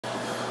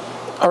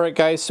Alright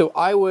guys, so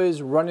I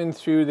was running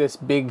through this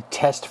big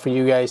test for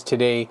you guys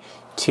today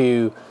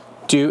to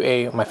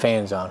do my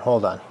fan's on,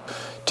 hold on.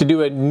 To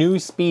do a new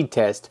speed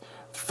test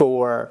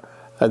for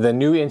the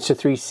new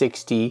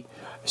Insta360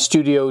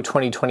 Studio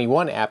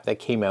 2021 app that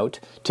came out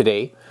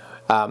today.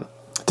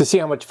 To see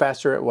how much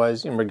faster it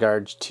was in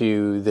regards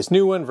to this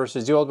new one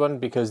versus the old one,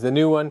 because the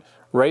new one,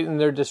 right in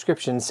their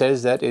description,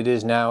 says that it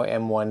is now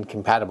M1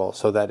 compatible,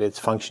 so that it's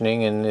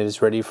functioning and it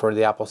is ready for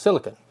the Apple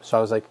Silicon. So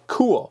I was like,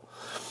 cool.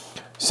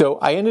 So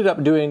I ended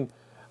up doing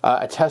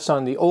a test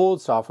on the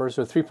old software,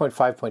 so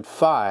 3.5.5.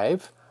 I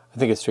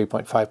think it's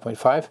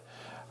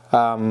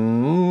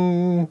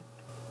 3.5.5.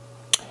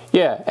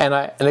 Yeah,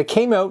 and it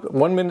came out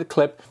 1 minute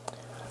clip.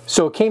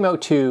 So it came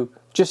out to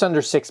just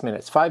under 6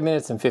 minutes, 5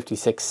 minutes and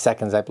 56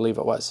 seconds, I believe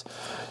it was.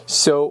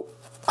 So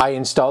I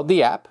installed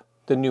the app,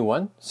 the new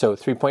one, so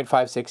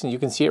 3.56, and you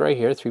can see it right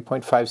here,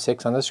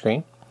 3.56 on the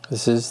screen.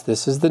 This is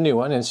the new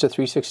one,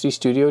 Insta360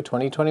 Studio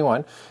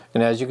 2021,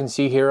 and as you can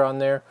see here on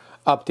their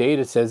update,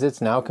 it says it's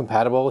now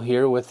compatible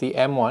here with the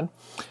M1.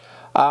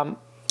 And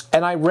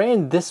I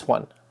ran this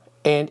one,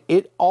 and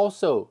it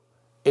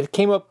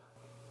came up,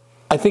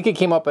 I think it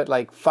came up at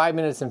like 5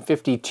 minutes and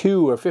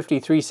 52 or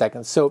 53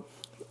 seconds, so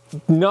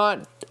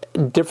not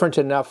different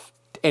enough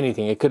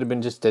anything. It could have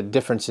been just a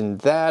difference in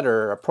that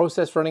or a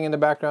process running in the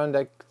background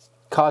that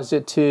caused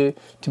it to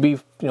be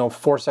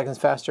 4 seconds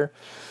faster.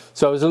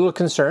 So I was a little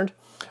concerned.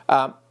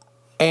 And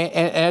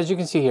as you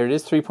can see here, it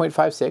is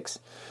 3.56.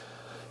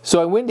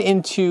 So I went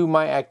into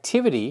my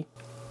activity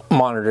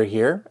monitor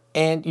here,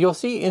 and you'll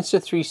see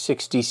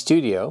Insta360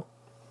 Studio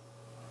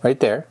right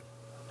there,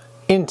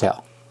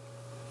 Intel.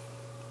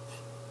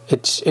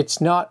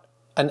 It's not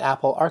an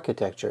Apple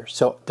architecture.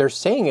 So they're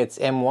saying it's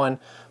M1,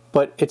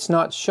 but it's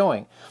not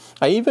showing.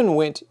 I even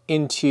went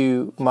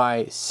into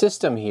my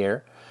system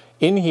here,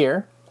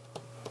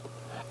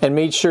 and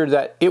made sure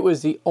that it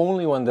was the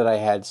only one that I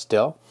had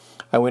still.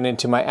 I went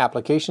into my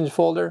applications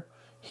folder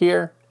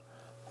here,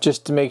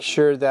 just to make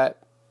sure that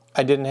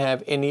I didn't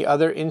have any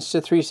other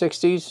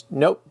Insta360s.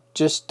 Nope,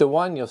 just the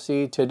one. You'll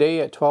see today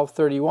at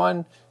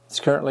 12:31. It's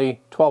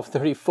currently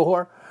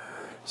 12:34.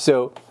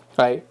 So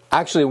I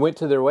actually went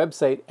to their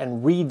website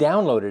and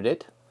re-downloaded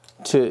it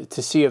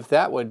to see if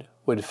that would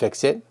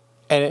fix it,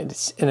 and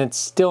it's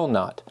still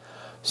not.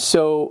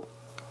 So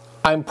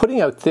I'm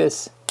putting out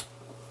this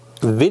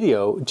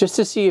video just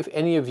to see if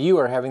any of you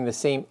are having the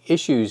same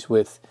issues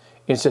with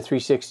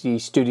Insta360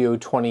 Studio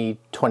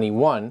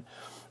 2021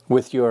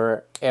 with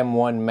your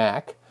M1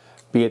 Mac,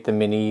 be it the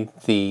Mini,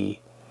 the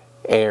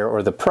Air,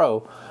 or the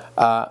Pro,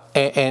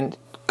 and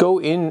go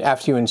in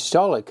after you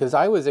install it, because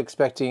I was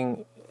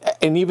expecting,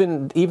 and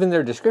even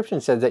their description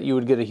said that you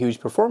would get a huge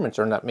performance,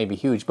 or not maybe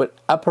huge, but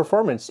a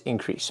performance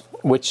increase,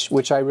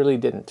 which I really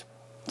didn't.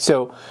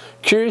 So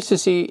curious to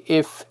see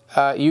if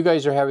you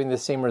guys are having the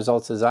same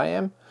results as I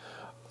am,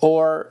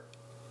 or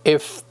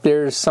if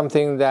there's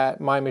something that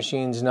my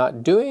machine's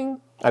not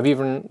doing. I've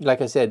even, like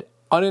I said,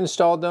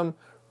 uninstalled them,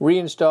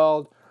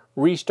 reinstalled,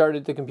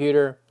 restarted the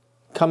computer.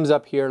 Comes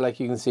up here, like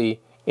you can see,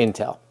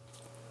 Intel.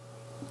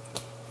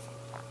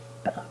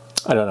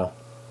 I don't know.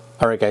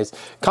 All right, guys.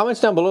 Comments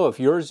down below if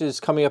yours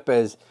is coming up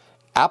as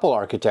Apple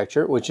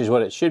architecture, which is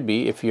what it should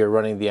be if you're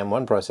running the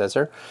M1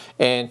 processor,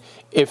 and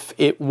if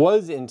it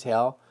was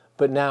Intel,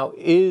 but now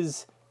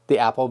is the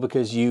Apple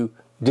because you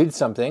did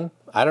something.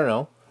 I don't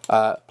know.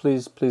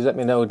 Please let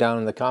me know down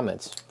in the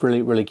comments.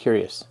 Really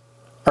curious.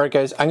 All right,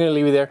 guys, I'm going to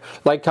leave you there.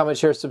 Like, comment,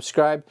 share,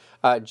 subscribe.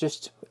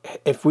 Just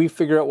if we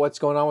figure out what's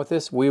going on with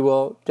this, we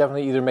will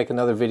definitely either make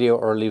another video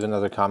or leave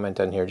another comment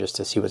on here just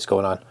to see what's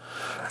going on.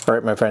 All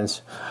right, my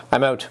friends,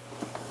 I'm out.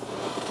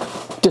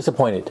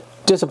 Disappointed.